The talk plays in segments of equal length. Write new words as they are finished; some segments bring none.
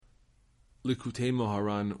Likutey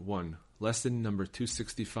Moharan 1. Lesson number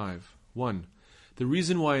 265. 1. The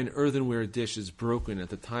reason why an earthenware dish is broken at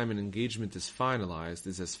the time an engagement is finalized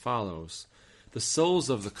is as follows. The souls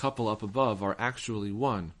of the couple up above are actually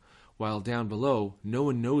one, while down below no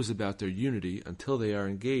one knows about their unity until they are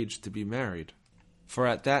engaged to be married. For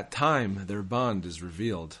at that time their bond is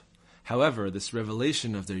revealed. However, this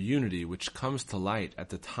revelation of their unity, which comes to light at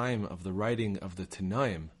the time of the writing of the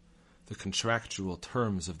Tanaim, the contractual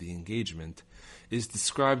terms of the engagement, is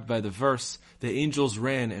described by the verse, "The angels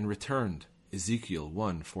ran and returned," Ezekiel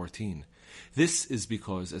 1:14. This is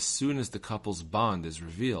because as soon as the couple's bond is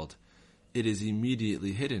revealed, it is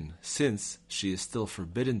immediately hidden, since she is still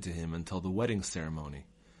forbidden to him until the wedding ceremony.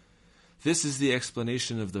 This is the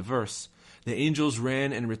explanation of the verse, "The angels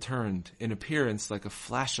ran and returned, in appearance like a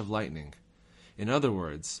flash of lightning." In other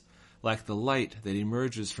words, like the light that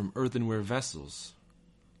emerges from earthenware vessels.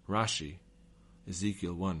 Rashi,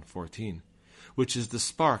 Ezekiel 1:14, which is the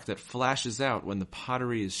spark that flashes out when the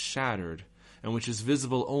pottery is shattered, and which is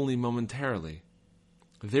visible only momentarily.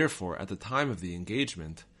 Therefore, at the time of the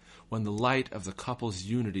engagement, when the light of the couple's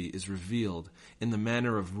unity is revealed in the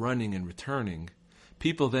manner of running and returning,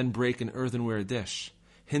 people then break an earthenware dish,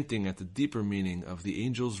 hinting at the deeper meaning of "the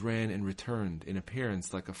angels ran and returned in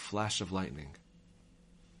appearance like a flash of lightning."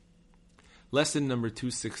 Lesson number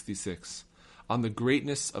 266. On the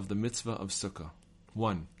greatness of the mitzvah of Sukkah.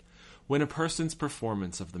 1. When a person's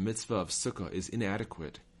performance of the mitzvah of Sukkah is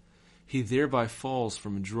inadequate, he thereby falls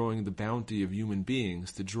from drawing the bounty of human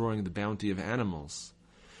beings to drawing the bounty of animals.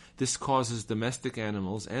 This causes domestic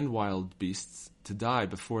animals and wild beasts to die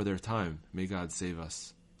before their time. May God save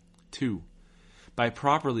us. 2. By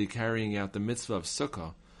properly carrying out the mitzvah of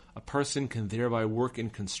Sukkah, a person can thereby work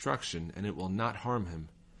in construction and it will not harm him.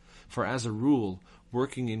 For as a rule,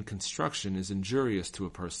 working in construction is injurious to a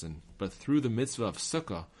person, but through the mitzvah of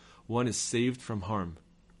Sukkah, one is saved from harm.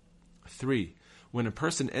 3. When a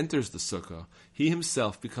person enters the Sukkah, he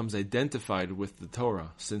himself becomes identified with the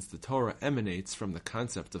Torah, since the Torah emanates from the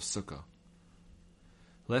concept of Sukkah.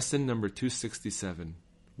 Lesson number 267.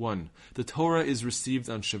 1. The Torah is received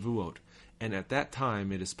on Shavuot, and at that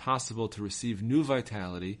time it is possible to receive new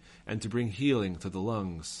vitality and to bring healing to the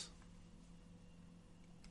lungs.